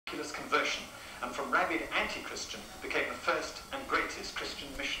conversion, and from rabid anti-Christian became the first and greatest Christian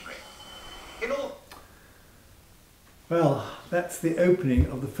missionary. In all... Well, that's the opening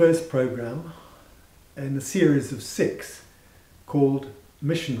of the first programme in a series of 6 called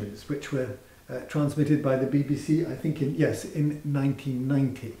Missionaries, which were transmitted by the BBC, I think, in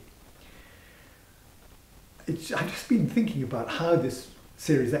 1990. I've just been thinking about how this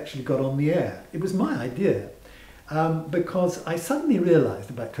series actually got on the air. It was my idea, because I suddenly realised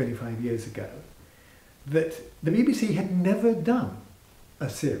about 25 years ago that the BBC had never done a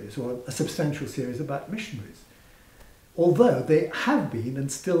series, or a substantial series, about missionaries. Although they have been,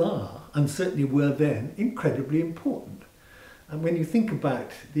 and still are, and certainly were then, incredibly important. And when you think about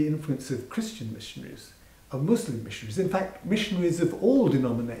the influence of Christian missionaries, of Muslim missionaries, in fact missionaries of all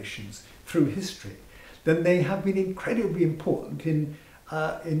denominations through history, then they have been incredibly important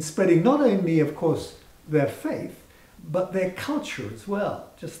in spreading not only, of course, their faith, but their culture as well.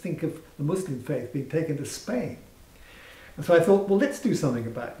 Just think of the Muslim faith being taken to Spain. And so I thought, well, let's do something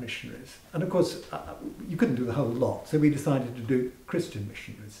about missionaries. And of course, you couldn't do the whole lot, so we decided to do Christian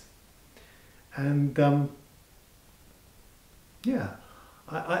missionaries. And yeah,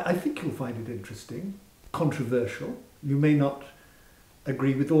 I think you'll find it interesting, controversial. You may not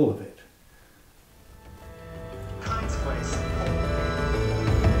agree with all of it.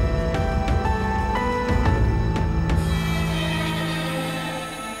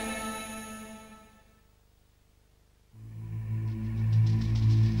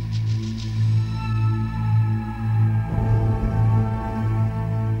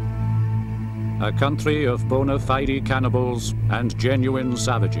 A country of bona fide cannibals and genuine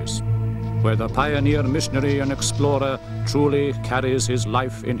savages, where the pioneer missionary and explorer truly carries his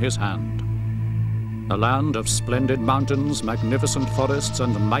life in his hand. A land of splendid mountains, magnificent forests,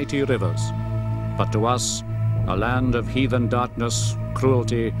 and mighty rivers, but to us, a land of heathen darkness,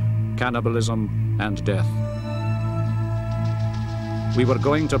 cruelty, cannibalism, and death. We were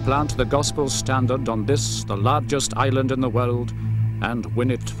going to plant the gospel standard on this, the largest island in the world, and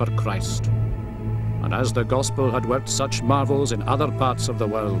win it for Christ. And as the gospel had worked such marvels in other parts of the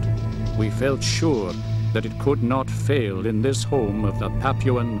world, we felt sure that it could not fail in this home of the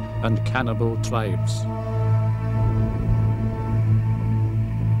Papuan and cannibal tribes.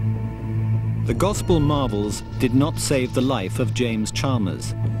 The gospel marvels did not save the life of James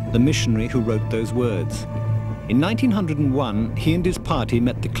Chalmers, the missionary who wrote those words. In 1901, he and his party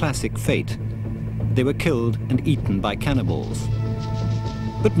met the classic fate. They were killed and eaten by cannibals.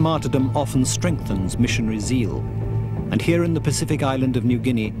 But martyrdom often strengthens missionary zeal. And here in the Pacific island of New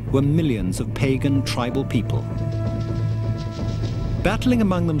Guinea were millions of pagan tribal people. Battling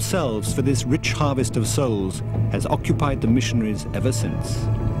among themselves for this rich harvest of souls has occupied the missionaries ever since.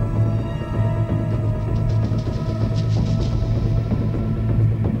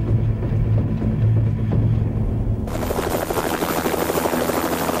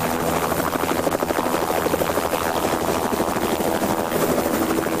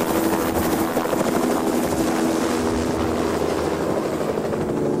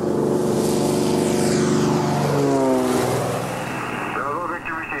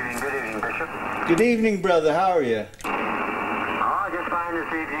 Good evening, brother. How are you? Oh, just fine this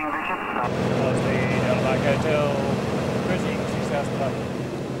evening, Bishop.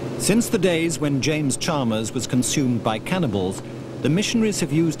 Since the days when James Chalmers was consumed by cannibals, the missionaries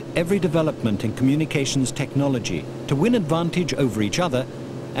have used every development in communications technology to win advantage over each other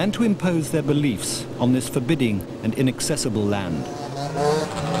and to impose their beliefs on this forbidding and inaccessible land.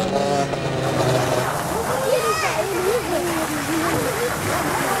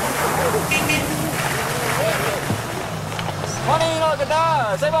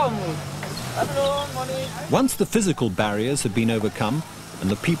 Once the physical barriers had been overcome and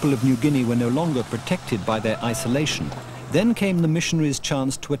the people of New Guinea were no longer protected by their isolation, then came the missionaries'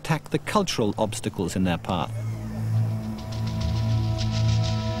 chance to attack the cultural obstacles in their path.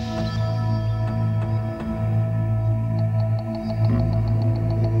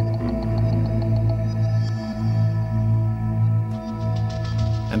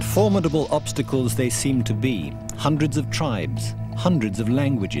 And formidable obstacles they seemed to be, hundreds of tribes, hundreds of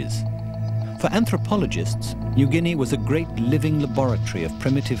languages. For anthropologists, New Guinea was a great living laboratory of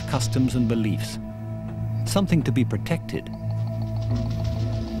primitive customs and beliefs, something to be protected.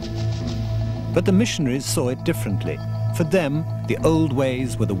 But the missionaries saw it differently. For them, the old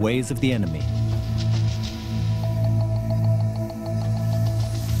ways were the ways of the enemy.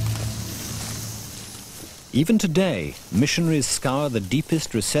 Even today, missionaries scour the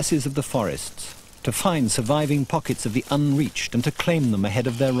deepest recesses of the forests to find surviving pockets of the unreached and to claim them ahead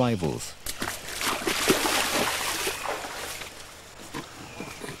of their rivals.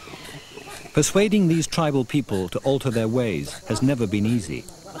 Persuading these tribal people to alter their ways has never been easy.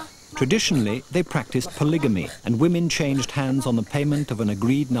 Traditionally, they practiced polygamy, and women changed hands on the payment of an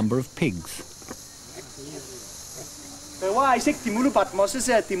agreed number of pigs.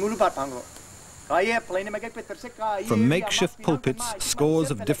 From makeshift pulpits,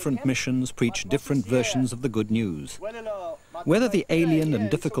 scores of different missions preach different versions of the good news. Whether the alien and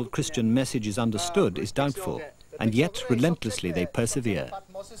difficult Christian message is understood is doubtful, and yet relentlessly they persevere.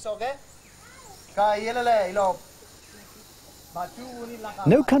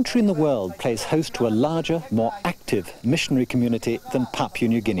 No country in the world plays host to a larger, more active missionary community than Papua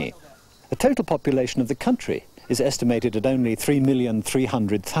New Guinea. The total population of the country is estimated at only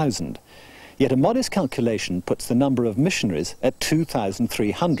 3,300,000. Yet a modest calculation puts the number of missionaries at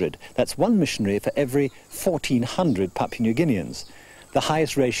 2,300. That's one missionary for every 1,400 Papua New Guineans, the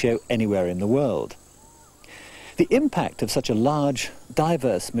highest ratio anywhere in the world. The impact of such a large,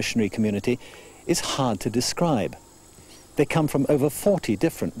 diverse missionary community is hard to describe. They come from over 40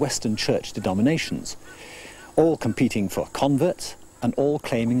 different Western church denominations, all competing for converts and all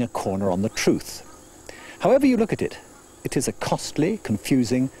claiming a corner on the truth. However you look at it, it is a costly,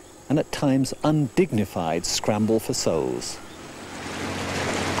 confusing, and at times undignified scramble for souls.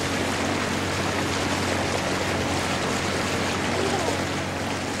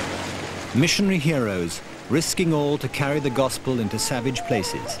 Missionary heroes, risking all to carry the gospel into savage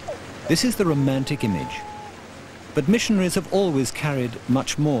places. This is the romantic image. But missionaries have always carried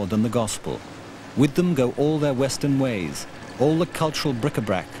much more than the gospel. With them go all their Western ways, all the cultural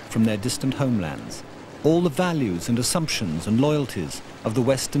bric-a-brac from their distant homelands, all the values and assumptions and loyalties of the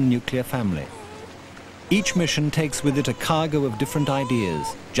Western nuclear family. Each mission takes with it a cargo of different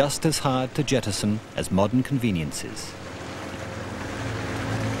ideas, just as hard to jettison as modern conveniences.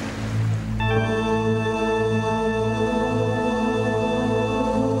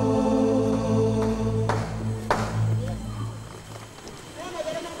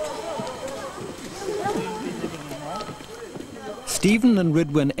 Stephen and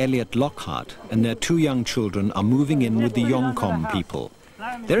Ridwen Elliott Lockhart and their two young children are moving in with the Yongkom people.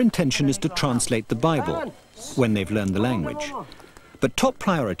 Their intention is to translate the Bible when they've learned the language. But top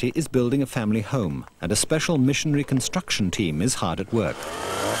priority is building a family home, and a special missionary construction team is hard at work.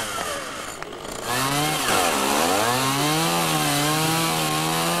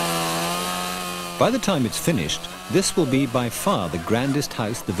 By the time it's finished, this will be by far the grandest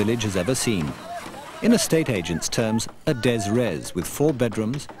house the village has ever seen. In estate agents' terms, a des res with 4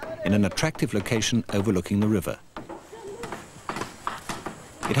 bedrooms in an attractive location overlooking the river.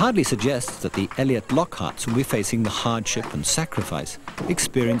 It hardly suggests that the Elliott Lockharts will be facing the hardship and sacrifice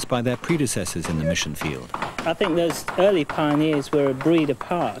experienced by their predecessors in the mission field. I think those early pioneers were a breed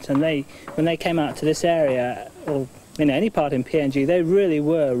apart, and when they came out to this area, or in any part in PNG, they really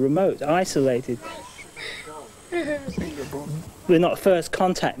were remote, isolated. We're not first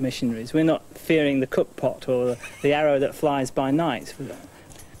contact missionaries. We're not fearing the cook pot or the arrow that flies by night.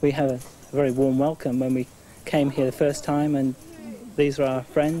 We had a very warm welcome when we came here the first time, and these are our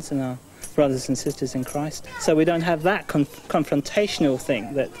friends and our brothers and sisters in Christ. So we don't have that confrontational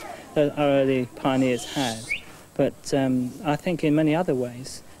thing that our early pioneers had. But I think in many other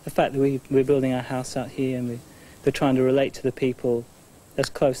ways, the fact that we're building our house out here and we're trying to relate to the people as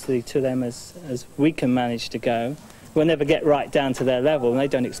closely to them as we can manage to go. We'll never get right down to their level, and they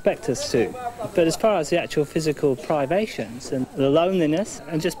don't expect us to. But as far as the actual physical privations and the loneliness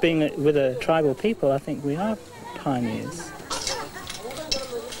and just being with a tribal people, I think we are pioneers.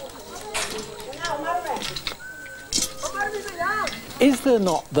 Is there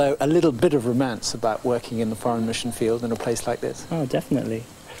not, though, a little bit of romance about working in the foreign mission field in a place like this? Oh, definitely.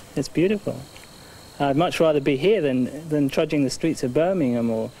 It's beautiful. I'd much rather be here than trudging the streets of Birmingham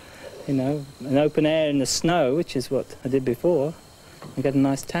or, you know, an open air in the snow, which is what I did before. I get a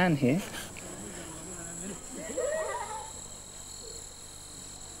nice tan here.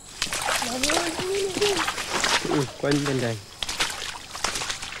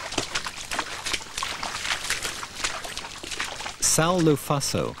 Sal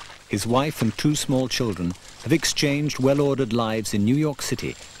Lofaso, his wife and 2 small children have exchanged well-ordered lives in New York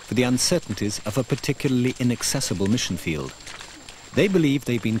City for the uncertainties of a particularly inaccessible mission field. They believe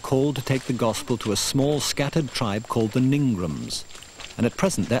they've been called to take the gospel to a small scattered tribe called the Ningrams, and at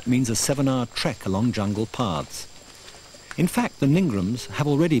present that means a 7-hour trek along jungle paths. In fact, the Ningrams have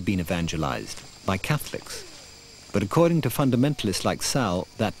already been evangelized by Catholics, but according to fundamentalists like Sal,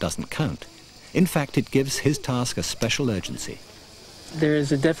 that doesn't count. In fact, it gives his task a special urgency. There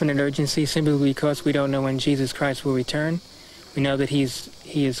is a definite urgency simply because we don't know when Jesus Christ will return. We know that he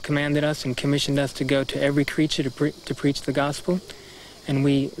has commanded us and commissioned us to go to every creature to preach the gospel. And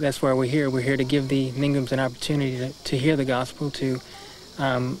that's why we're here. We're here to give the Ningrams an opportunity to hear the gospel, to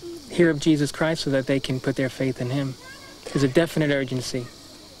hear of Jesus Christ so that they can put their faith in him. There's a definite urgency.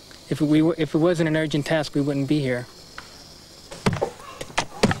 If it wasn't an urgent task, we wouldn't be here.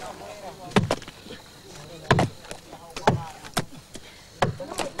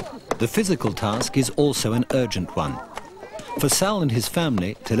 The physical task is also an urgent one. For Sal and his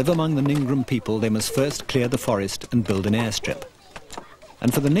family, to live among the Ningram people, they must first clear the forest and build an airstrip.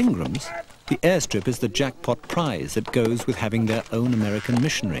 And for the Ningrams, the airstrip is the jackpot prize that goes with having their own American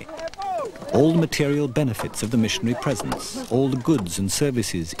missionary. All the material benefits of the missionary presence, all the goods and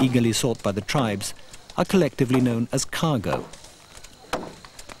services eagerly sought by the tribes, are collectively known as cargo.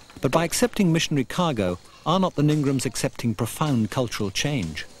 But by accepting missionary cargo, are not the Ningrams accepting profound cultural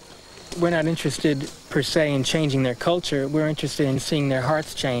change? We're not interested per se in changing their culture. We're interested in seeing their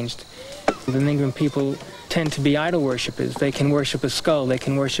hearts changed. The Ningram people tend to be idol worshippers. They can worship a skull, they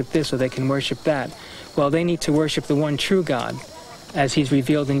can worship this, or they can worship that. Well, they need to worship the one true God as he's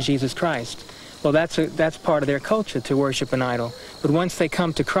revealed in Jesus Christ. Well, that's part of their culture, to worship an idol. But once they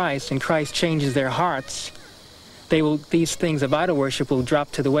come to Christ and Christ changes their hearts, these things of idol worship will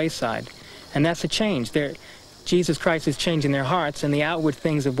drop to the wayside. And that's a change. Jesus Christ is changing their hearts, and the outward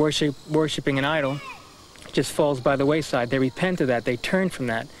things of worshiping an idol just falls by the wayside. They repent of that. They turn from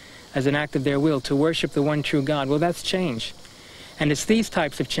that as an act of their will to worship the one true God. Well, that's change. And it's these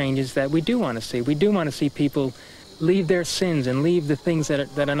types of changes that we do want to see. We do want to see people leave their sins and leave the things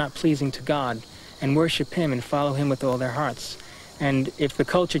that are not pleasing to God and worship him and follow him with all their hearts. And if the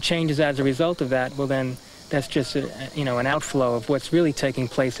culture changes as a result of that, well, then that's just an outflow of what's really taking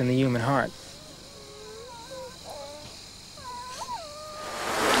place in the human heart.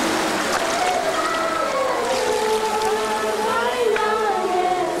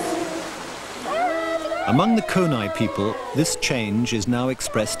 Among the Konai people, this change is now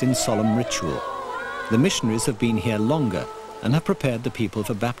expressed in solemn ritual. The missionaries have been here longer and have prepared the people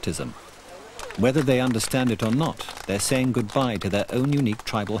for baptism. Whether they understand it or not, they're saying goodbye to their own unique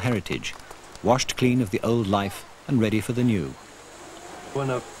tribal heritage, washed clean of the old life and ready for the new. When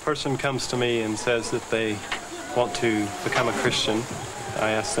a person comes to me and says that they want to become a Christian, I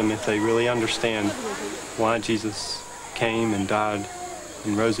ask them if they really understand why Jesus came and died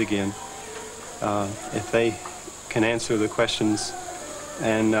and rose again. If they can answer the questions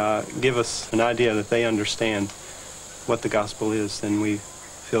and give us an idea that they understand what the gospel is, then we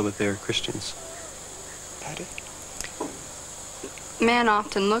feel that they're Christians. Patty? Man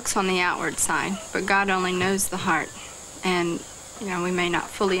often looks on the outward side, but God only knows the heart. And, we may not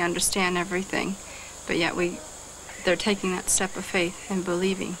fully understand everything, but yet they're taking that step of faith and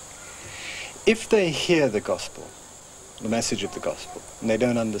believing. If they hear the gospel, the message of the gospel, and they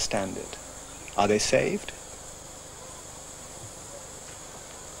don't understand it, are they saved?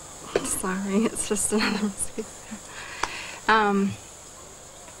 I'm sorry, it's just another mistake.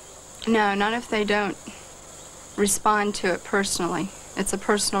 No, not if they don't respond to it personally. It's a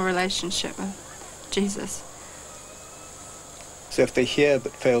personal relationship with Jesus. So if they hear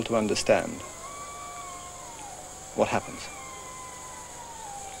but fail to understand, what happens?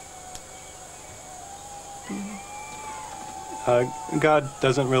 God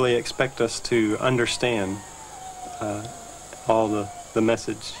doesn't really expect us to understand all the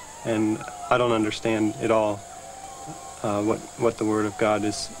message, and I don't understand at all what the Word of God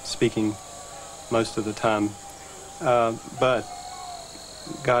is speaking most of the time. But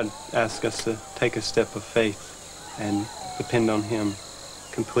God asks us to take a step of faith and depend on Him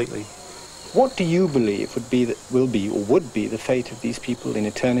completely. What do you believe would be the fate of these people in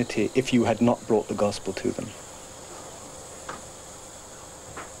eternity if you had not brought the gospel to them?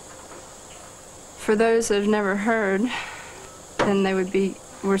 For those that have never heard, then they would be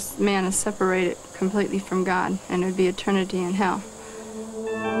where man is separated completely from God, and it would be eternity in hell.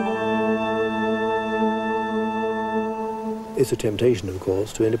 It's a temptation, of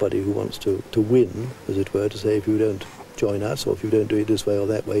course, to anybody who wants to win, as it were, to say if you don't join us or if you don't do it this way or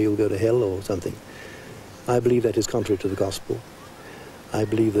that way, you'll go to hell or something. I believe that is contrary to the gospel. I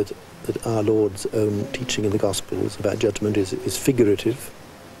believe that our Lord's own teaching in the Gospels about judgment is figurative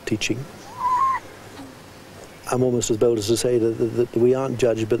teaching. I'm almost as bold as to say that we aren't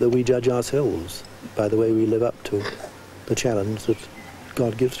judged, but that we judge ourselves by the way we live up to the challenge that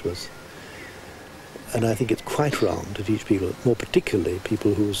God gives to us. And I think it's quite wrong to teach people, more particularly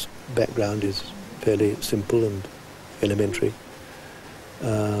people whose background is fairly simple and elementary,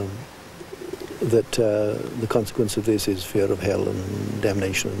 that the consequence of this is fear of hell and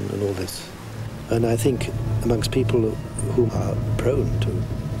damnation and all this. And I think amongst people who are prone to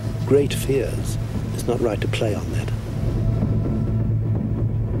great fears, it's not right to play on that.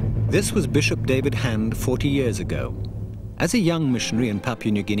 This was Bishop David Hand 40 years ago. As a young missionary in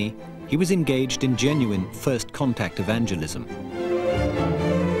Papua New Guinea, he was engaged in genuine first contact evangelism.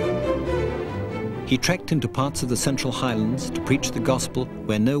 He trekked into parts of the Central Highlands to preach the gospel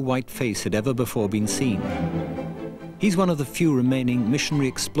where no white face had ever before been seen. He's one of the few remaining missionary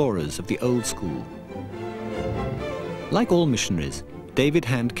explorers of the old school. Like all missionaries, David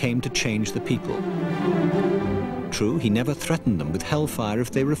Hand came to change the people. True, he never threatened them with hellfire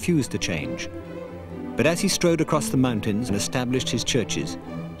if they refused to change. But as he strode across the mountains and established his churches,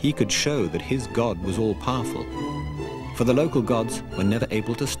 he could show that his God was all-powerful. For the local gods were never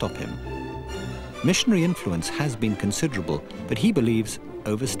able to stop him. Missionary influence has been considerable, but he believes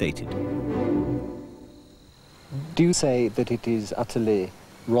overstated. Do you say that it is utterly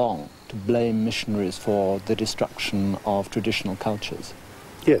wrong to blame missionaries for the destruction of traditional cultures?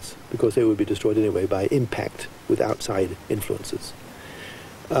 Yes, because they would be destroyed anyway by impact with outside influences.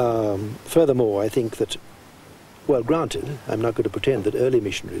 Furthermore, I think that, well, granted, I'm not going to pretend that early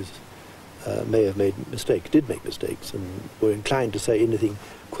missionaries may have made mistakes, did make mistakes, and were inclined to say anything,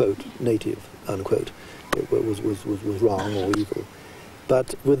 quote, native, unquote, was wrong or evil.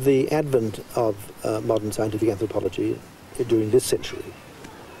 But with the advent of modern scientific anthropology during this century,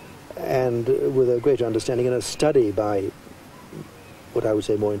 and with a greater understanding and a study by what I would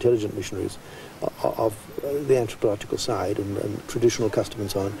say more intelligent missionaries of the anthropological side and traditional custom and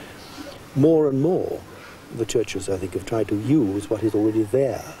so on, more and more the churches, I think, have tried to use what is already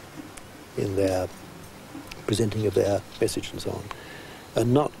there in their presenting of their message and so on,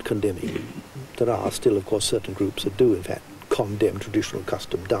 and not condemning. There are still, of course, certain groups that do, in fact, condemn traditional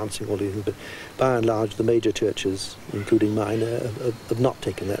custom, dancing, all these things, but by and large the major churches, including mine, have not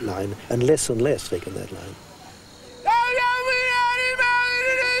taken that line, and less taken that line.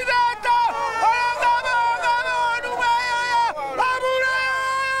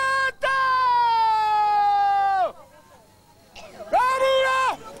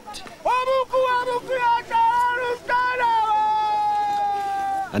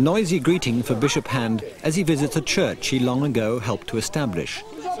 A noisy greeting for Bishop Hand as he visits a church he long ago helped to establish.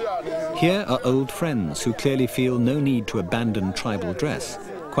 Here are old friends who clearly feel no need to abandon tribal dress.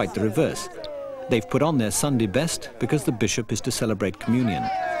 Quite the reverse. They've put on their Sunday best because the bishop is to celebrate communion.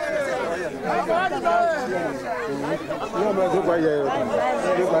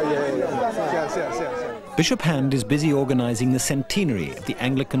 Bishop Hand is busy organizing the centenary of the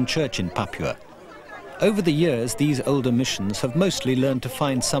Anglican Church in Papua. Over the years, these older missions have mostly learned to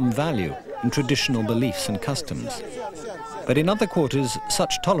find some value in traditional beliefs and customs. But in other quarters,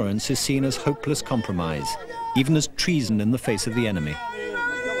 such tolerance is seen as hopeless compromise, even as treason in the face of the enemy.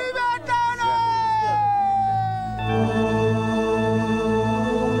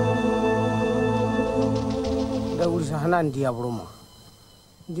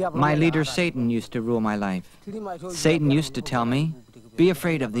 My leader Satan used to rule my life. Satan used to tell me, be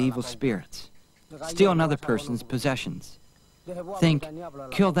afraid of the evil spirits. Steal another person's possessions. Think,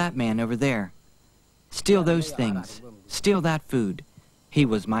 kill that man over there. Steal those things. Steal that food. He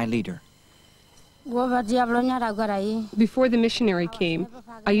was my leader. Before the missionary came,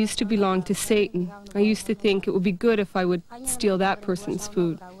 I used to belong to Satan. I used to think it would be good if I would steal that person's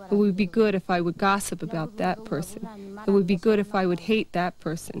food. It would be good if I would gossip about that person. It would be good if I would hate that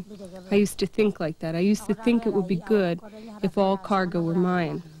person. I used to think like that. I used to think it would be good if all cargo were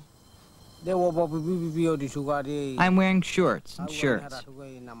mine. I'm wearing shorts and shirts.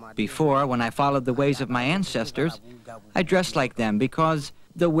 Before, when I followed the ways of my ancestors, I dressed like them because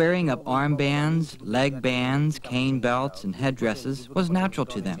the wearing of armbands, leg bands, cane belts, and headdresses was natural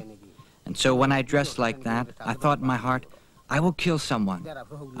to them. And so when I dressed like that, I thought in my heart, I will kill someone.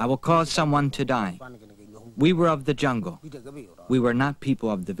 I will cause someone to die. We were of the jungle. We were not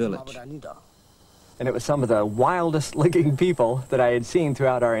people of the village. And it was some of the wildest-looking people that I had seen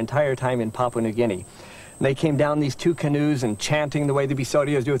throughout our entire time in Papua New Guinea. And they came down these two canoes and chanting the way the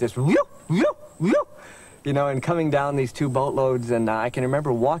Bisodios do with this, whew, whew, whew, you know, and coming down these two boatloads. And I can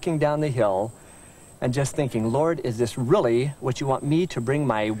remember walking down the hill and just thinking, Lord, is this really what you want me to bring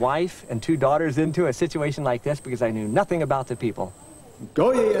my wife and two daughters into a situation like this? Because I knew nothing about the people.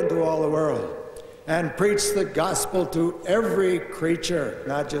 Go ye into all the world and preach the gospel to every creature,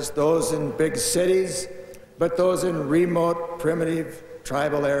 not just those in big cities, but those in remote, primitive,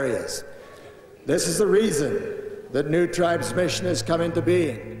 tribal areas. This is the reason that New Tribes Mission has come into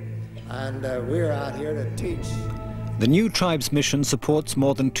being, and we're out here to teach. The New Tribes Mission supports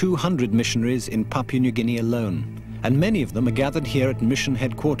more than 200 missionaries in Papua New Guinea alone, and many of them are gathered here at mission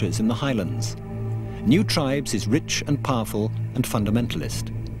headquarters in the highlands. New Tribes is rich and powerful and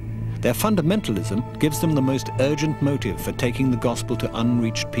fundamentalist. Their fundamentalism gives them the most urgent motive for taking the gospel to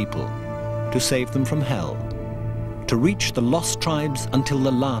unreached people, to save them from hell. To reach the lost tribes until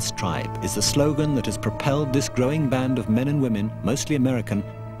the last tribe is the slogan that has propelled this growing band of men and women, mostly American,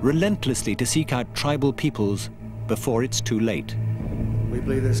 relentlessly to seek out tribal peoples before it's too late. We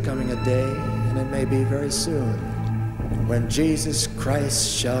believe there's coming a day, and it may be very soon, when Jesus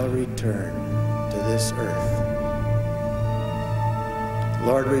Christ shall return to this earth.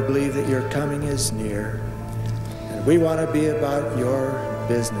 Lord, we believe that your coming is near, and we want to be about your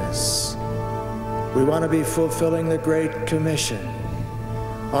business. We want to be fulfilling the Great Commission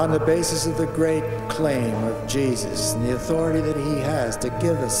on the basis of the great claim of Jesus and the authority that he has to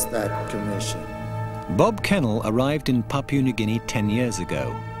give us that commission. Bob Kennel arrived in Papua New Guinea 10 years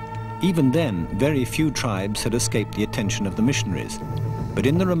ago. Even then, very few tribes had escaped the attention of the missionaries. But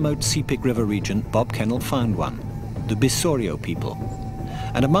in the remote Sepik River region, Bob Kennel found one, the Bisorio people.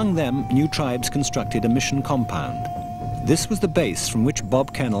 And among them, new tribes constructed a mission compound. This was the base from which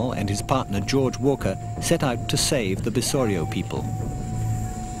Bob Kennel and his partner George Walker set out to save the Bisorio people.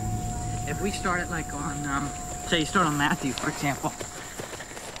 If we start it like on, say you start on Matthew, for example.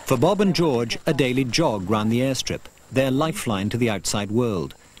 For Bob and George, a daily jog round the airstrip, their lifeline to the outside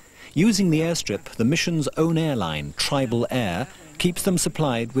world. Using the airstrip, the mission's own airline, Tribal Air, keeps them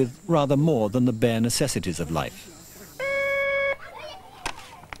supplied with rather more than the bare necessities of life.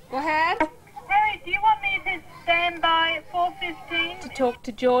 Go ahead. Harry, do you want me to stand by at 4:15? To talk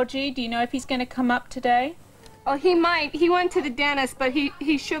to Georgie. Do you know if he's going to come up today? Oh, he might. He went to the dentist, but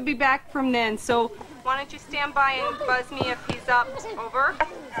he should be back from then. So why don't you stand by and buzz me if he's up? Over.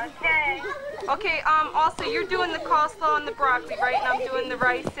 Okay. Okay, also, you're doing the coleslaw and the broccoli, right? And I'm doing the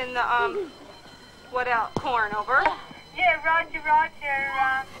rice and the, what else? Corn, over. Yeah, roger.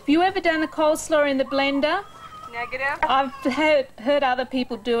 Have you ever done the coleslaw in the blender? Negative. I've heard other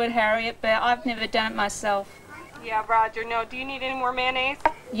people do it, Harriet, but I've never done it myself. Yeah, roger. No, do you need any more mayonnaise?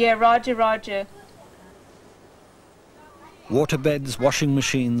 Yeah, roger. Waterbeds, washing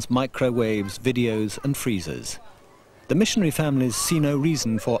machines, microwaves, videos and freezers. The missionary families see no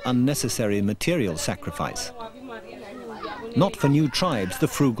reason for unnecessary material sacrifice. Not for new tribes the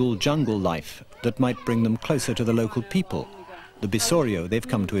frugal jungle life that might bring them closer to the local people, the Bisorio they've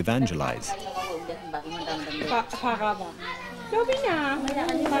come to evangelize.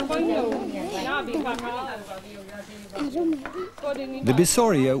 The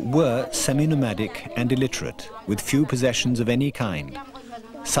Bisorio were semi-nomadic and illiterate, with few possessions of any kind.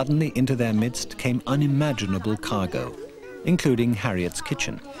 Suddenly into their midst came unimaginable cargo, including Harriet's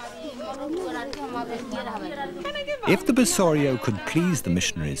kitchen. If the Bisorio could please the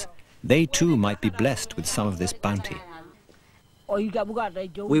missionaries, they too might be blessed with some of this bounty.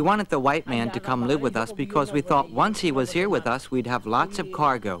 We wanted the white man to come live with us because we thought once he was here with us, we'd have lots of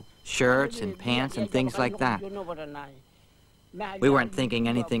cargo, shirts and pants and things like that. We weren't thinking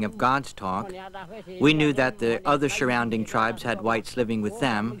anything of God's talk. We knew that the other surrounding tribes had whites living with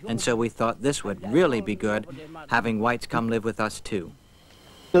them, and so we thought this would really be good, having whites come live with us too.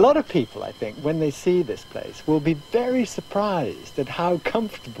 A lot of people, I think, when they see this place, will be very surprised at how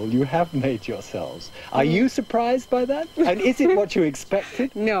comfortable you have made yourselves. Are you surprised by that? And is it what you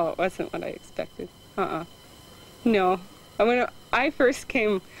expected? No, it wasn't what I expected. No. When I first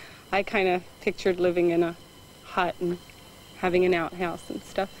came, I kind of pictured living in a hut and having an outhouse and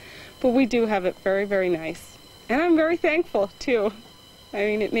stuff. But we do have it very, very nice. And I'm very thankful, too. I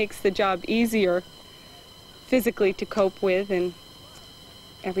mean, it makes the job easier physically to cope with and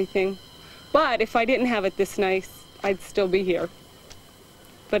everything. But if I didn't have it this nice, I'd still be here.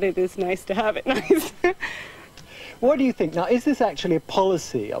 But it is nice to have it nice. What do you think? Now, is this actually a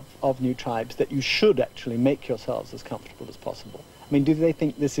policy of new tribes that you should actually make yourselves as comfortable as possible? I mean, do they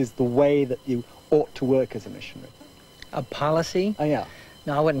think this is the way that you ought to work as a missionary? A policy? Oh, yeah.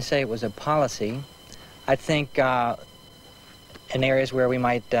 No, I wouldn't say it was a policy. I think in areas where we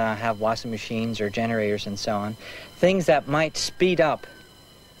might have washing machines or generators and so on, things that might speed up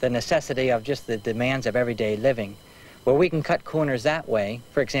the necessity of just the demands of everyday living, where we can cut corners that way.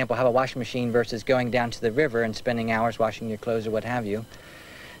 For example, have a washing machine versus going down to the river and spending hours washing your clothes or what have you,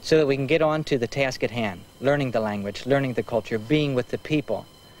 so that we can get on to the task at hand, learning the language, learning the culture, being with the people.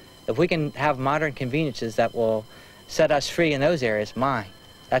 If we can have modern conveniences that will set us free in those areas,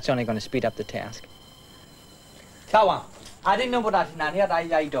 that's only going to speed up the task.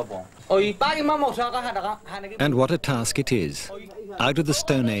 And what a task it is, out of the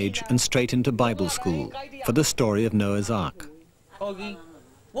Stone Age and straight into Bible school, for the story of Noah's Ark.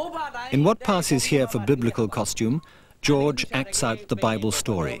 In what passes here for biblical costume, George acts out the Bible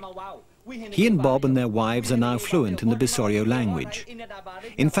story. He and Bob and their wives are now fluent in the Bisorio language.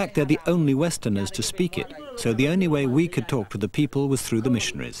 In fact, they're the only Westerners to speak it, so the only way we could talk to the people was through the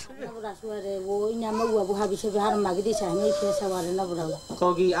missionaries.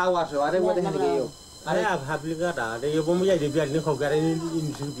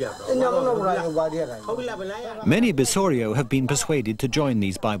 Many Bisorio have been persuaded to join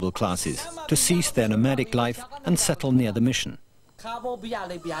these Bible classes, to cease their nomadic life and settle near the mission.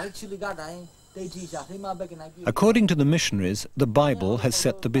 According to the missionaries, the Bible has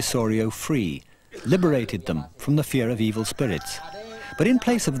set the Bisorio free, liberated them from the fear of evil spirits. But in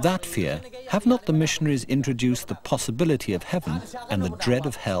place of that fear, have not the missionaries introduced the possibility of heaven and the dread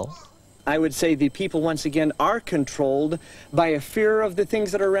of hell? I would say the people, once again, are controlled by a fear of the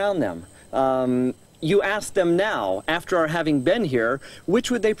things that are around them. You ask them now, after our having been here,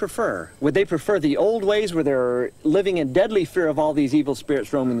 which would they prefer? Would they prefer the old ways where they're living in deadly fear of all these evil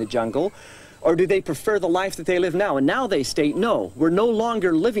spirits roaming the jungle? Or do they prefer the life that they live now? And now they state, no, we're no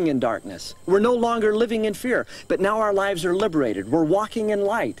longer living in darkness. We're no longer living in fear. But now our lives are liberated. We're walking in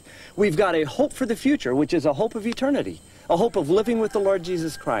light. We've got a hope for the future, which is a hope of eternity, a hope of living with the Lord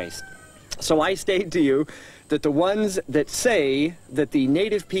Jesus Christ. So I state to you that the ones that say that the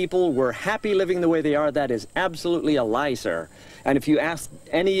native people were happy living the way they are, that is absolutely a lie, sir. And if you ask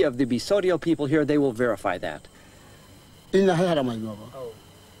any of the Bisorio people here, they will verify that.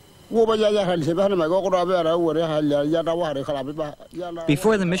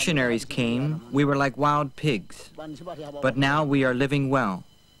 Before the missionaries came, we were like wild pigs. But now we are living well,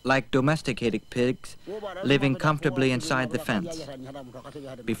 like domesticated pigs, living comfortably inside the fence.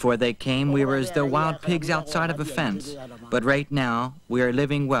 Before they came, we were as though wild pigs outside of a fence. But right now, we are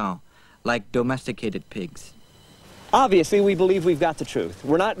living well, like domesticated pigs. Obviously, we believe we've got the truth.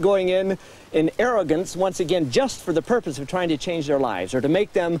 We're not going in arrogance, once again, just for the purpose of trying to change their lives or to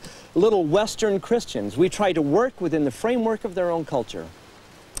make them little Western Christians. We try to work within the framework of their own culture.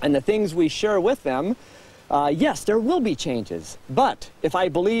 And the things we share with them, yes, there will be changes, but if I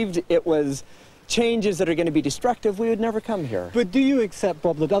believed it was changes that are going to be destructive, we would never come here. But do you accept,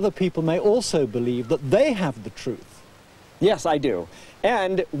 Bob, that other people may also believe that they have the truth? Yes, I do.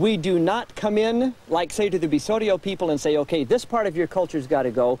 And we do not come in, like, say, to the Bisorio people and say, okay, this part of your culture's got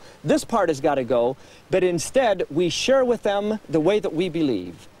to go, this part has got to go, but instead we share with them the way that we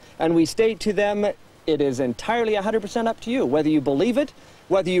believe. And we state to them, it is entirely 100% up to you, whether you believe it,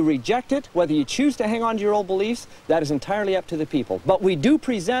 whether you reject it, whether you choose to hang on to your old beliefs, that is entirely up to the people. But we do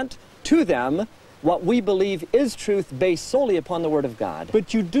present to them what we believe is truth based solely upon the Word of God.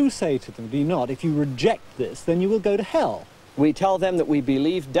 But you do say to them, do you not, if you reject this, then you will go to hell. We tell them that we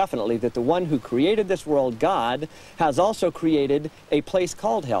believe definitely that the one who created this world, God, has also created a place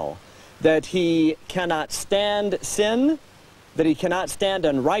called hell, that he cannot stand sin, that he cannot stand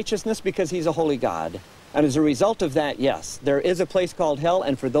unrighteousness because he's a holy God. And as a result of that, yes, there is a place called hell,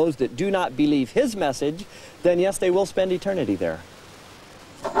 and for those that do not believe his message, then yes, they will spend eternity there.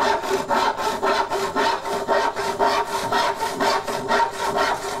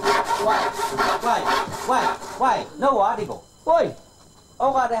 Why? No article. Oi.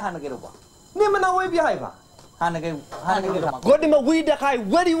 Oh, God, I get over. Nimana way behind. Godima we the kai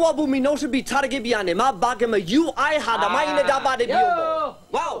very wabu mi no should be target biane ma bagama you I had a mine da ba de bio.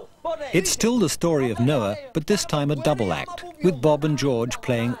 Wow. It's still the story of Noah, but this time a double act, with Bob and George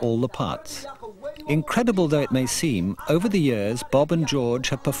playing all the parts. Incredible though it may seem, over the years Bob and George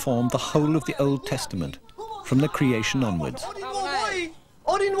have performed the whole of the Old Testament, from the creation onwards.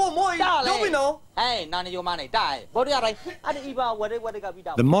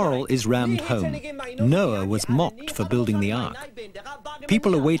 The moral is rammed home. Noah was mocked for building the ark.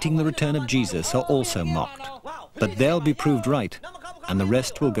 People awaiting the return of Jesus are also mocked. But they'll be proved right, and the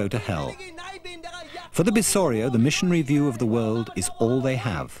rest will go to hell. For the Bisorio, the missionary view of the world is all they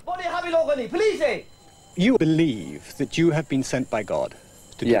have. You believe that you have been sent by God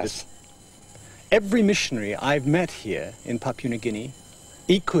to do this? Every missionary I've met here in Papua New Guinea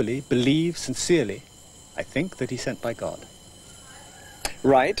equally believes sincerely, I think, that he's sent by God.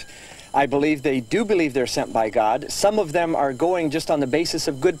 Right. I believe they do believe they're sent by God. Some of them are going just on the basis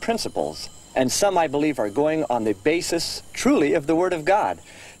of good principles. And some, I believe, are going on the basis, truly, of the Word of God.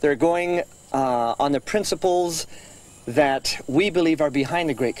 They're going on the principles that we believe are behind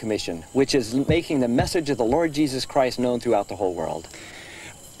the Great Commission, which is making the message of the Lord Jesus Christ known throughout the whole world.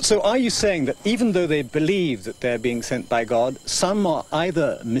 So are you saying that even though they believe that they're being sent by God, some are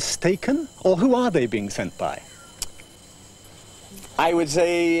either mistaken, or who are they being sent by? I would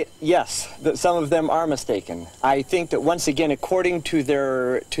say yes, that some of them are mistaken. I think that once again, according to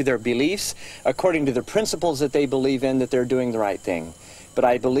their beliefs, according to the principles that they believe in, that they're doing the right thing. but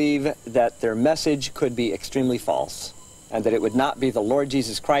I believe that their message could be extremely false, and that it would not be the Lord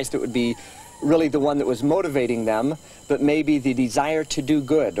Jesus Christ that would be really the one that was motivating them, but maybe the desire to do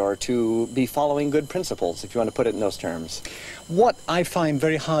good or to be following good principles, if you want to put it in those terms. What I find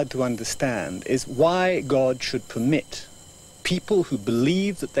very hard to understand is why God should permit people who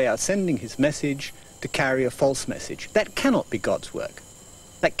believe that they are sending his message to carry a false message. That cannot be God's work.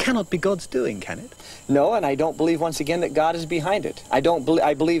 That cannot be God's doing, can it? No, and I don't believe, once again, that God is behind it. I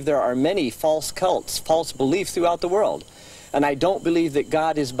believe there are many false cults, false beliefs throughout the world. And I don't believe that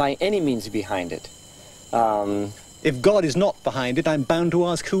God is by any means behind it. If God is not behind it, I'm bound to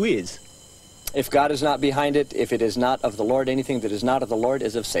ask who is. If God is not behind it, if it is not of the Lord, anything that is not of the Lord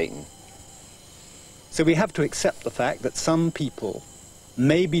is of Satan. So we have to accept the fact that some people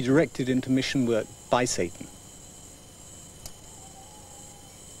may be directed into mission work by Satan.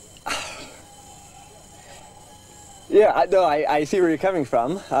 Yeah, no, I see where you're coming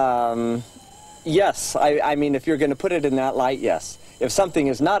from. Yes, I mean, if you're going to put it in that light, yes. If something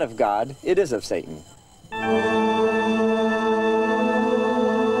is not of God, it is of Satan.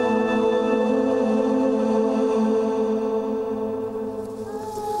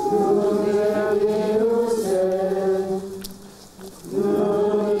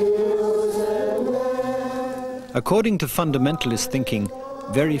 According to fundamentalist thinking,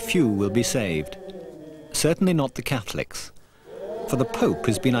 very few will be saved. Certainly not the Catholics, for the Pope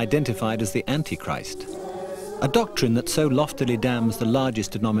has been identified as the Antichrist. A doctrine that so loftily damns the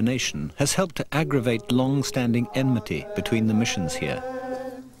largest denomination has helped to aggravate long-standing enmity between the missions here.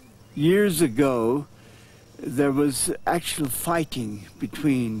 Years ago, there was actual fighting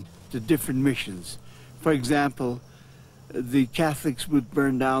between the different missions. For example, the Catholics would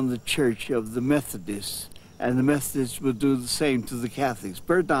burn down the church of the Methodists, and the Methodists would do the same to the Catholics,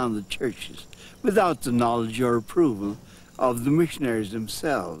 burn down the churches, without the knowledge or approval of the missionaries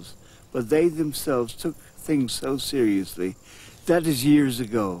themselves. But they themselves took things so seriously. That is years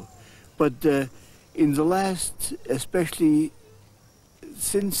ago. But in the last, especially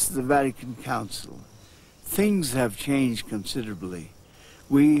since the Vatican Council, things have changed considerably.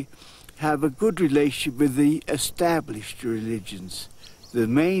 We have a good relationship with the established religions, the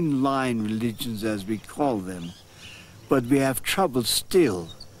mainline religions as we call them. But we have trouble still,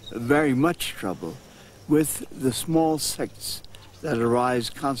 very much trouble, with the small sects that arise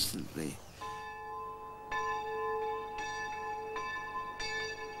constantly.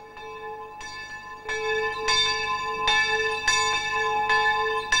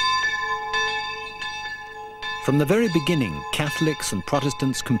 From the very beginning, Catholics and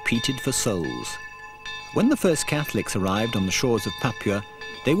Protestants competed for souls. When the first Catholics arrived on the shores of Papua,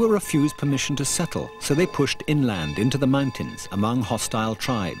 they were refused permission to settle, so they pushed inland into the mountains among hostile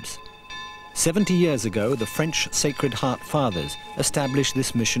tribes. 70 years ago, the French Sacred Heart Fathers established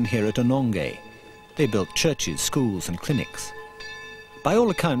this mission here at Ononge. They built churches, schools, and clinics. By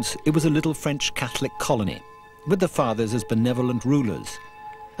all accounts, it was a little French Catholic colony, with the Fathers as benevolent rulers,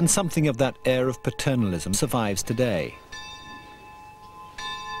 and something of that air of paternalism survives today.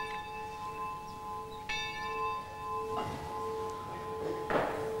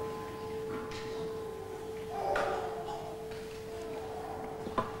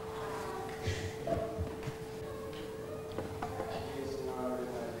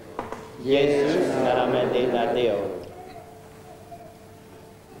 Jesus naramende na Deo.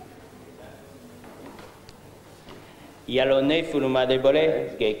 Ialone fuluma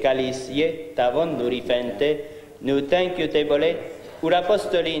debole che calicie tavon nurifente nu thank debole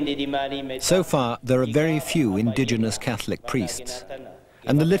urapostolindi di mari. So far, there are very few indigenous Catholic priests,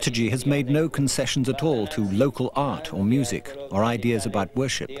 and the liturgy has made no concessions at all to local art or music or ideas about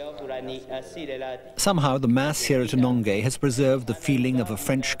worship. Somehow, the Mass here at Ononge has preserved the feeling of a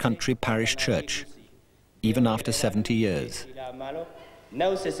French country parish church, even after 70 years.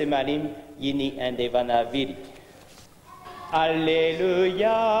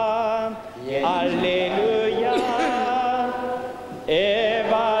 Alleluia, Alleluia,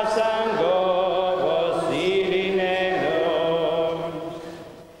 Eva sango vosirinelo.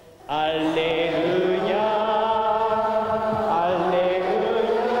 Alleluia, Alleluia,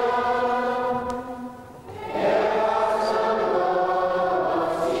 Eva sango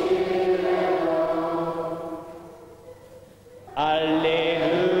vosirinelo.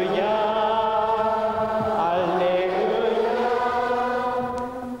 Alleluia, Alleluia.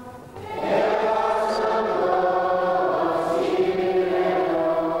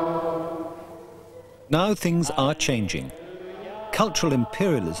 Now things are changing. Cultural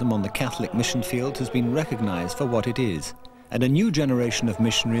imperialism on the Catholic mission field has been recognized for what it is, and a new generation of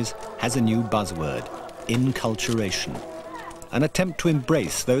missionaries has a new buzzword: inculturation. an attempt to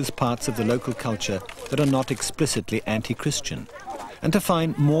embrace those parts of the local culture that are not explicitly anti-Christian, and to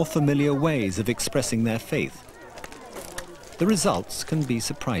find more familiar ways of expressing their faith. The results can be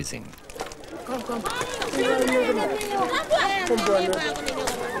surprising.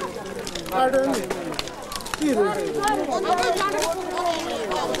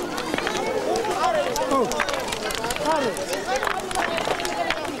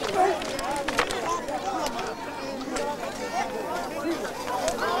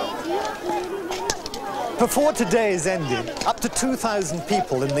 Before today is ended, up to 2,000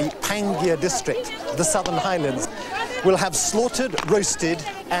 people in the Pangaea district of the Southern Highlands will have slaughtered, roasted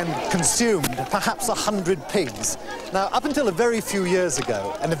and consumed perhaps 100 pigs. Now, up until a very few years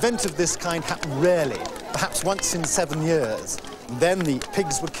ago, an event of this kind happened rarely, perhaps once in 7 years. And then the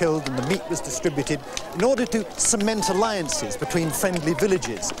pigs were killed and the meat was distributed in order to cement alliances between friendly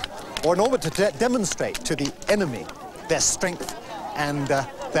villages, or in order to demonstrate to the enemy their strength and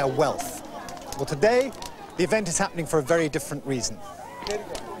their wealth. Well, today, the event is happening for a very different reason.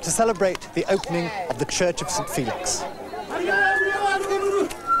 To celebrate the opening of the Church of St. Felix.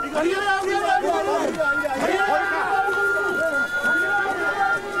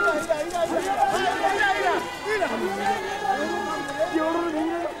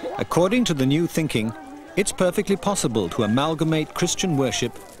 According to the new thinking, it's perfectly possible to amalgamate Christian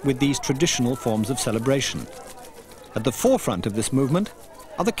worship with these traditional forms of celebration. At the forefront of this movement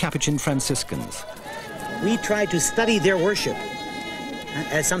are the Capuchin Franciscans. We try to study their worship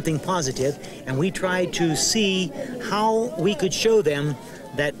as something positive, and we try to see how we could show them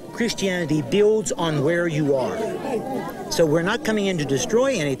that Christianity builds on where you are. So we're not coming in to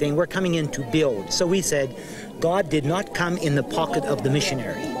destroy anything, we're coming in to build. So we said, God did not come in the pocket of the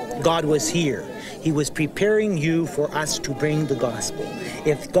missionary. God was here. He was preparing you for us to bring the gospel.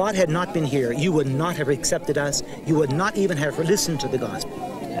 If God had not been here, you would not have accepted us. You would not even have listened to the gospel.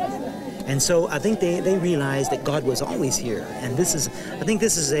 And so I think they realized that God was always here. And I think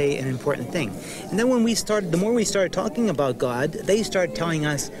this is an important thing. And then the more we started talking about God, they started telling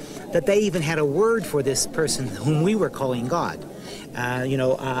us that they even had a word for this person whom we were calling God.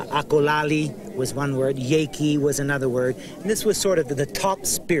 Akolali was one word, Yeki was another word. And this was sort of the top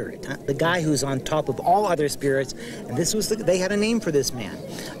spirit, the guy who's on top of all other spirits. And they had a name for this man.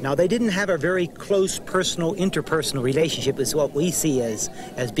 Now, they didn't have a very close personal, interpersonal relationship is what we see as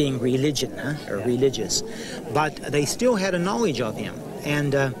being religion, or religious. But they still had a knowledge of him.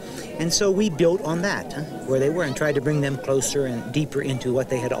 And so we built on that, where they were, and tried to bring them closer and deeper into what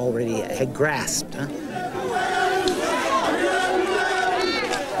they had already grasped.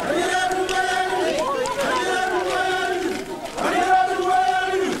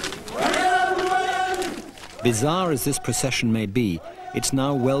 Bizarre as this procession may be, it's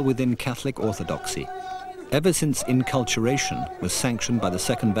now well within Catholic orthodoxy. Ever since inculturation was sanctioned by the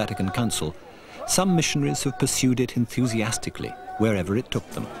Second Vatican Council, some missionaries have pursued it enthusiastically, wherever it took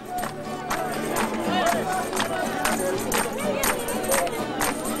them.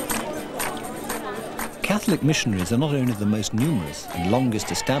 Catholic missionaries are not only the most numerous and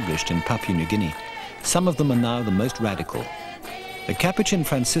longest established in Papua New Guinea, some of them are now the most radical. The Capuchin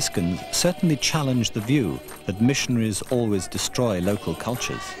Franciscans certainly challenged the view that missionaries always destroy local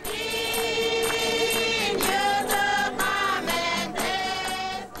cultures.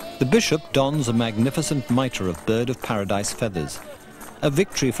 The bishop dons a magnificent mitre of bird of paradise feathers. A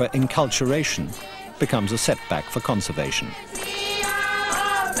victory for enculturation becomes a setback for conservation.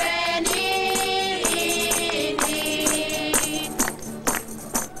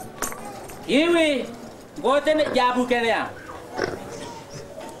 Iwi, goten jabu kenya.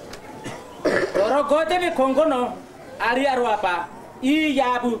 Toro goten kongono, ari arwapa, I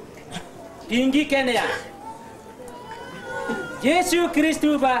jabu, tingi kenya. Yesu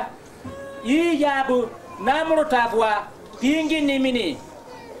Kristu ba, I jabu, namro tafwa, tingi nimini.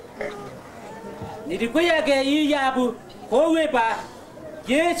 Nidikuya ke I jabu, kowe ba,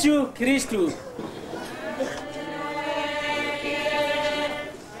 Yesu Kristu.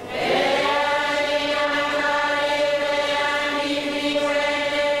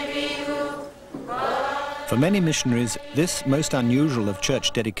 For many missionaries, this most unusual of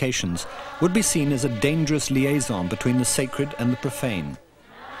church dedications would be seen as a dangerous liaison between the sacred and the profane.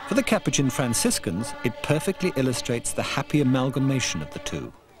 For the Capuchin Franciscans, it perfectly illustrates the happy amalgamation of the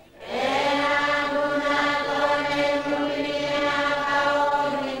two.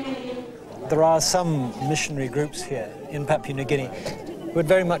 There are some missionary groups here in Papua New Guinea who would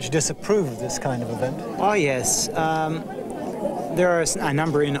very much disapprove of this kind of event. Oh, yes. There are a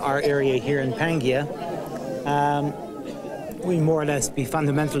number in our area here in Pangaea. We more or less be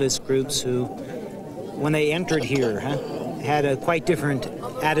fundamentalist groups who, when they entered here,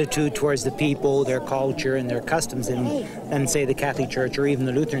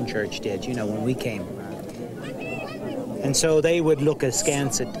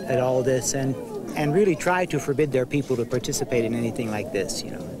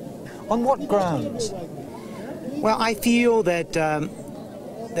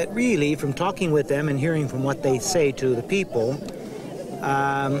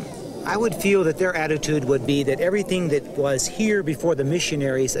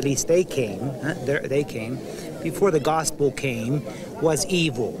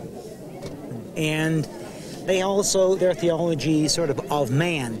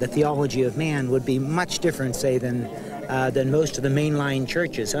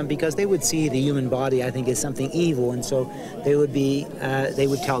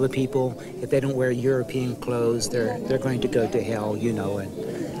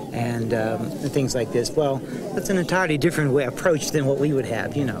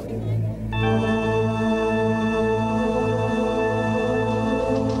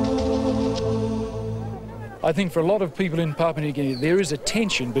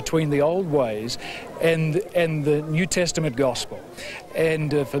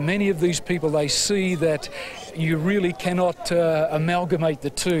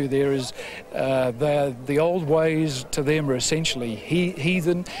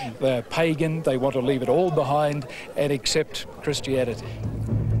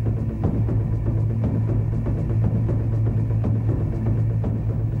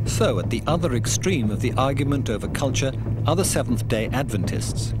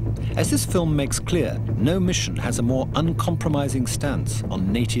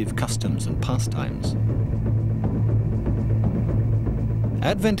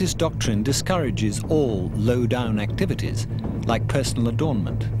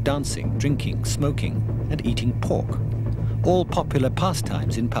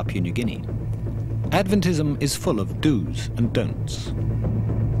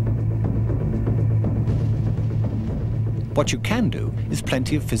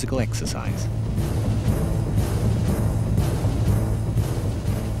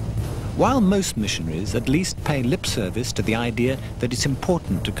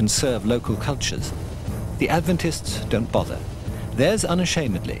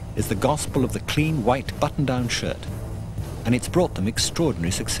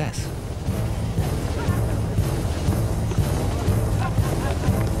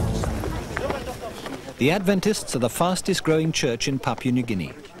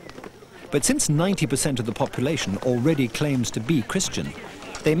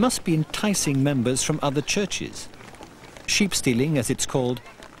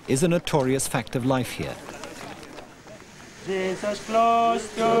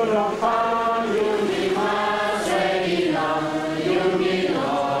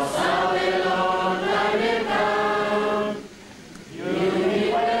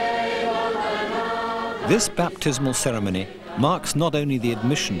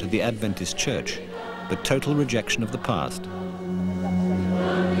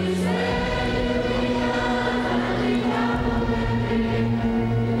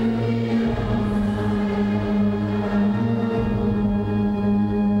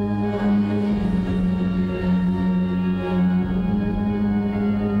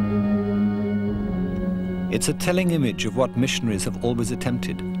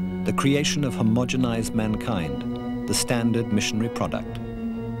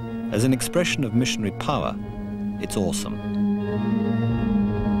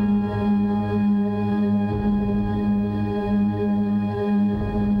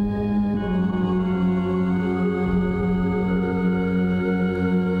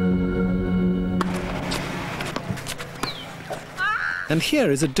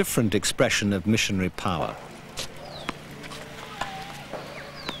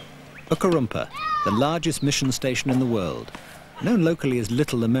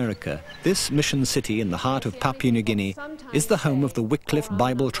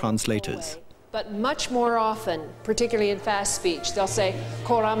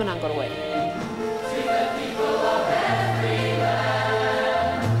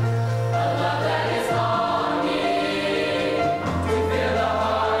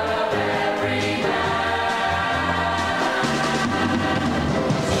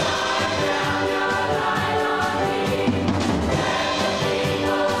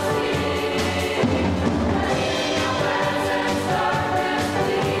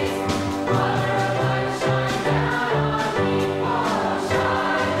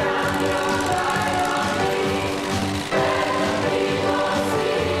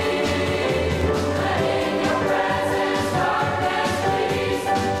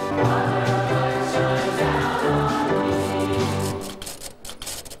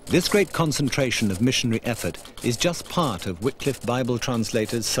 This great concentration of missionary effort is just part of Wycliffe Bible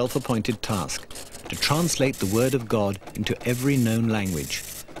translators' self-appointed task, to translate the Word of God into every known language.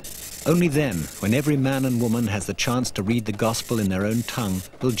 Only then, when every man and woman has the chance to read the gospel in their own tongue,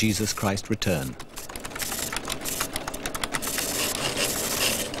 will Jesus Christ return.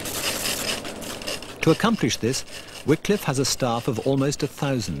 To accomplish this, Wycliffe has a staff of almost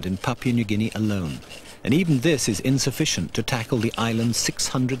 1,000 in Papua New Guinea alone, and even this is insufficient to tackle the island's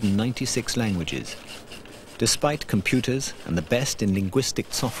 696 languages. Despite computers and the best in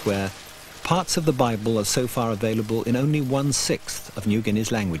linguistic software, parts of the Bible are so far available in only 1/6 of New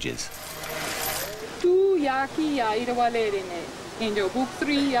Guinea's languages.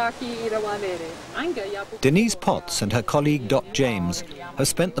 Denise Potts and her colleague Dot James have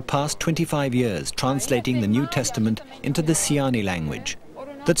spent the past 25 years translating the New Testament into the Siani language,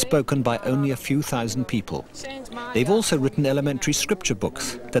 that's spoken by only a few thousand people. They've also written elementary scripture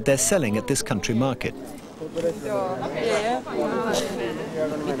books that they're selling at this country market.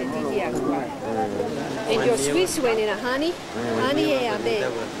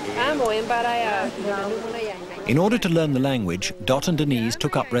 In order to learn the language, Dot and Denise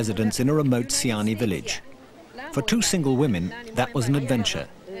took up residence in a remote Siani village. For two single women, that was an adventure.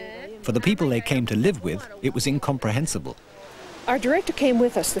 For the people they came to live with, it was incomprehensible. Our director came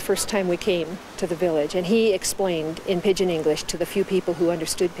with us the first time we came to the village, and he explained in Pidgin English to the few people who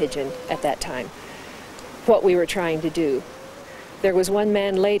understood Pidgin at that time what we were trying to do. There was one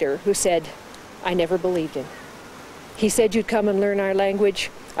man later who said, I never believed him. He said, you'd come and learn our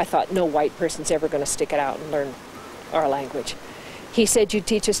language. I thought, no white person's ever going to stick it out and learn our language. He said, you'd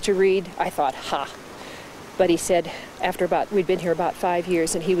teach us to read. I thought, ha. But he said, we'd been here about 5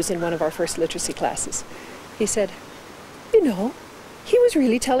 years, and he was in one of our first literacy classes. He said, you know, he was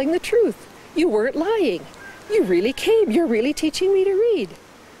really telling the truth. You weren't lying. You really came. You're really teaching me to read.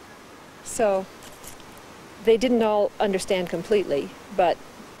 So they didn't all understand completely, but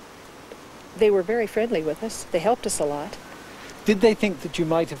they were very friendly with us. They helped us a lot. Did they think that you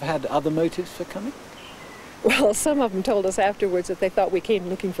might have had other motives for coming? Well, some of them told us afterwards that they thought we came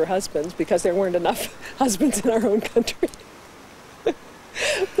looking for husbands because there weren't enough husbands in our own country.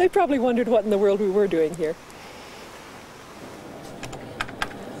 They probably wondered what in the world we were doing here.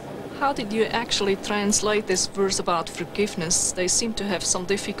 How did you actually translate this verse about forgiveness? They seem to have some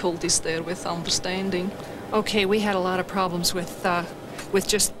difficulties there with understanding. Okay, we had a lot of problems with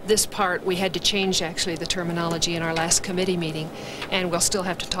just this part. We had to change actually the terminology in our last committee meeting, and we'll still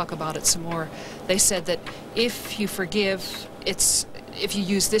have to talk about it some more. They said that if you forgive, if you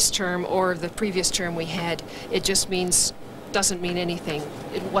use this term or the previous term we had, it just doesn't mean anything.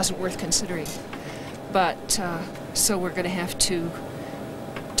 It wasn't worth considering. But so we're going to have to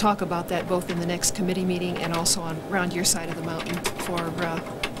talk about that both in the next committee meeting and also around your side of the mountain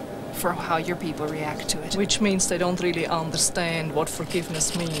for how your people react to it. Which means they don't really understand what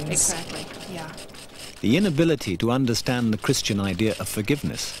forgiveness means. Exactly, yeah. The inability to understand the Christian idea of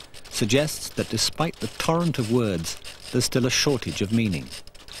forgiveness suggests that despite the torrent of words, there's still a shortage of meaning.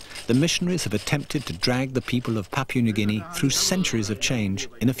 The missionaries have attempted to drag the people of Papua New Guinea through centuries of change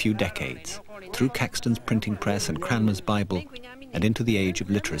in a few decades, through Caxton's printing press and Cranmer's Bible, and into the age of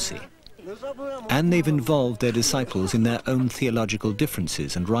literacy. And they've involved their disciples in their own theological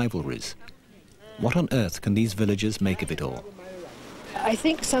differences and rivalries. What on earth can these villagers make of it all? I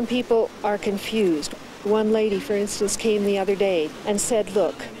think some people are confused. One lady, for instance, came the other day and said,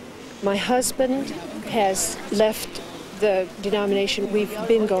 look, my husband has left the denomination we've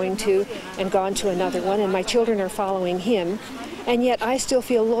been going to and gone to another one, and my children are following him, and yet I still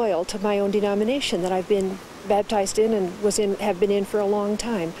feel loyal to my own denomination that I've been baptized in and have been in for a long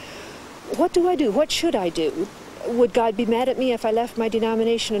time. What do I do? What should I do? Would God be mad at me if I left my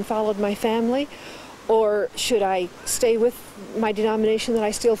denomination and followed my family? Or should I stay with my denomination that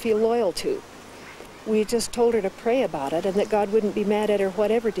I still feel loyal to? We just told her to pray about it and that God wouldn't be mad at her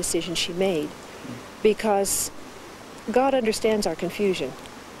whatever decision she made, because God understands our confusion.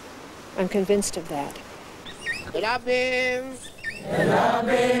 I'm convinced of that.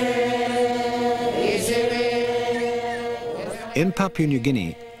 In Papua New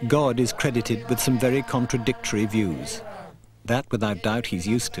Guinea, God is credited with some very contradictory views. That, without doubt, he's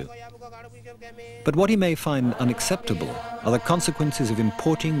used to. But what he may find unacceptable are the consequences of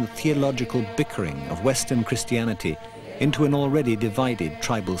importing the theological bickering of Western Christianity into an already divided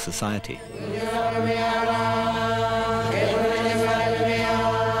tribal society.